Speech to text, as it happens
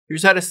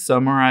here's how to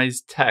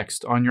summarize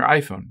text on your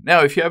iPhone.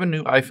 Now, if you have a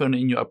new iPhone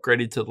and you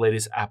upgraded to the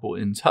latest Apple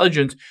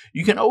Intelligence,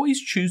 you can always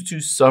choose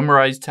to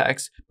summarize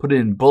text, put it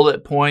in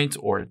bullet points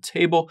or a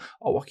table.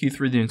 I'll walk you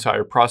through the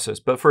entire process.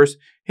 But first,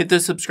 hit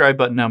the subscribe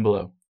button down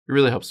below. It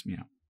really helps me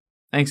out.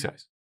 Thanks,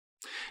 guys.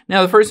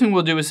 Now, the first thing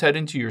we'll do is head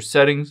into your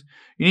settings.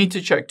 You need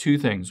to check two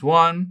things.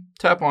 One,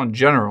 tap on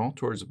General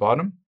towards the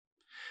bottom,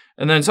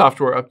 and then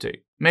Software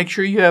Update. Make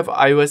sure you have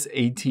iOS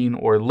 18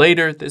 or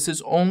later. This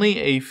is only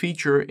a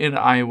feature in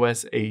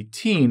iOS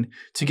 18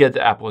 to get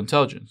the Apple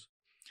Intelligence.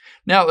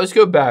 Now, let's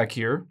go back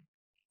here.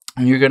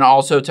 And you're going to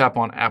also tap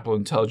on Apple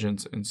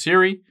Intelligence and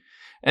Siri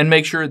and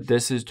make sure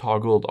this is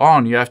toggled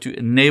on. You have to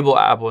enable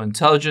Apple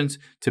Intelligence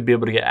to be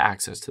able to get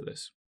access to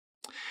this.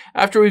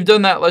 After we've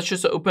done that, let's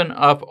just open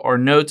up our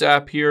Notes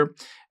app here.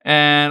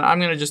 And I'm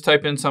going to just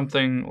type in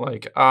something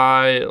like,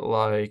 I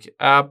like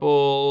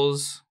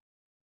apples,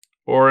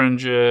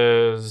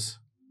 oranges,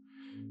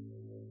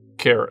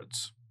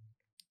 carrots.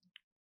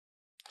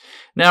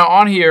 Now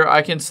on here,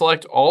 I can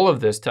select all of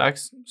this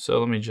text. So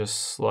let me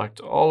just select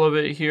all of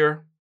it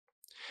here.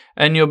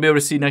 And you'll be able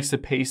to see next to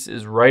paste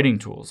is writing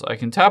tools. I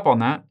can tap on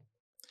that.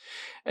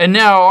 And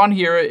now on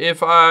here,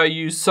 if I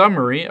use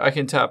summary, I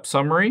can tap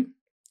summary.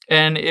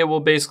 And it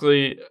will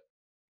basically,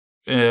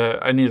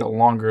 I need a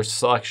longer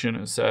selection.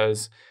 It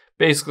says,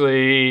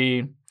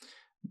 basically,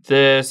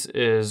 this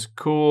is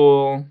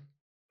cool.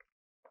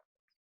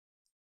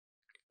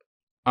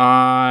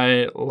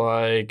 I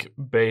like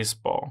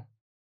baseball.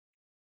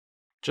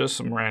 Just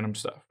some random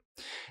stuff.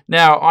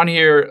 Now on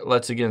here,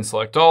 let's again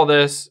select all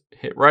this,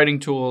 hit writing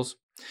tools,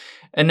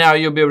 and now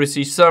you'll be able to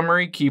see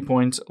summary, key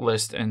points,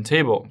 list, and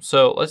table.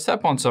 So let's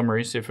tap on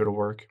summary, see if it'll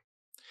work.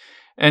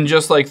 And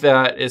just like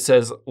that, it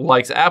says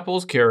likes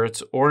apples,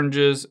 carrots,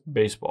 oranges,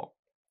 baseball.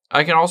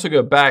 I can also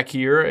go back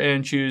here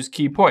and choose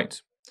key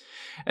points.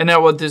 And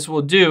now what this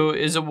will do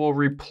is it will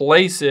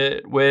replace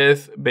it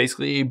with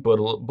basically a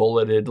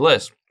bulleted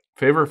list.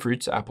 Favorite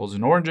fruits, apples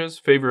and oranges.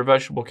 Favorite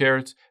vegetable,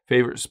 carrots.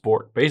 Favorite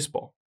sport,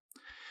 baseball.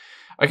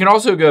 I can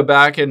also go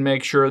back and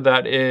make sure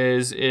that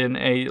is in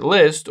a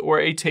list or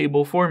a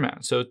table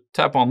format. So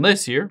tap on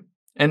this here,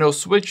 and it'll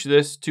switch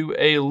this to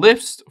a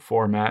list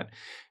format.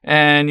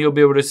 And you'll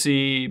be able to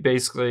see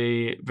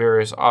basically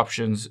various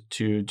options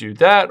to do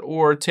that,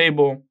 or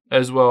table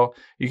as well.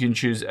 You can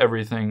choose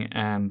everything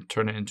and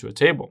turn it into a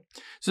table.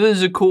 So this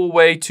is a cool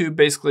way to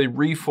basically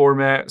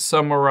reformat,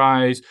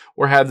 summarize,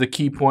 or have the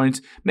key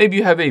points. Maybe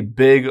you have a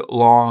big,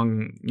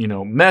 long,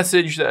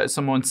 message that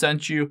someone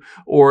sent you,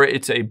 or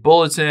it's a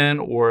bulletin,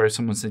 or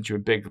someone sent you a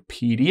big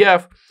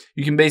PDF.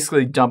 You can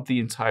basically dump the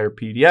entire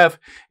PDF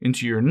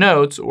into your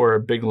notes or a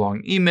big,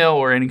 long email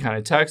or any kind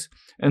of text,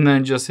 and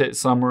then just hit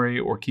summary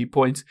or key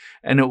points,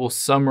 and it will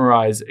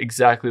summarize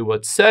exactly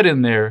what's said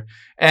in there.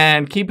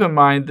 And keep in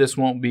mind, this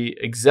won't be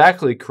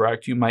exactly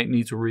correct. You might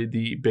need to read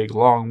the big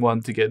long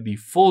one to get the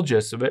full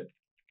gist of it,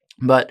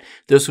 but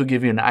this will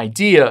give you an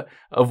idea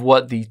of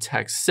what the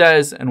text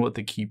says and what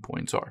the key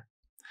points are.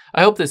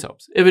 I hope this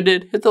helps. If it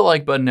did, hit the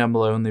like button down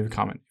below and leave a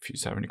comment if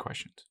you have any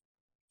questions.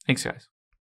 Thanks, guys.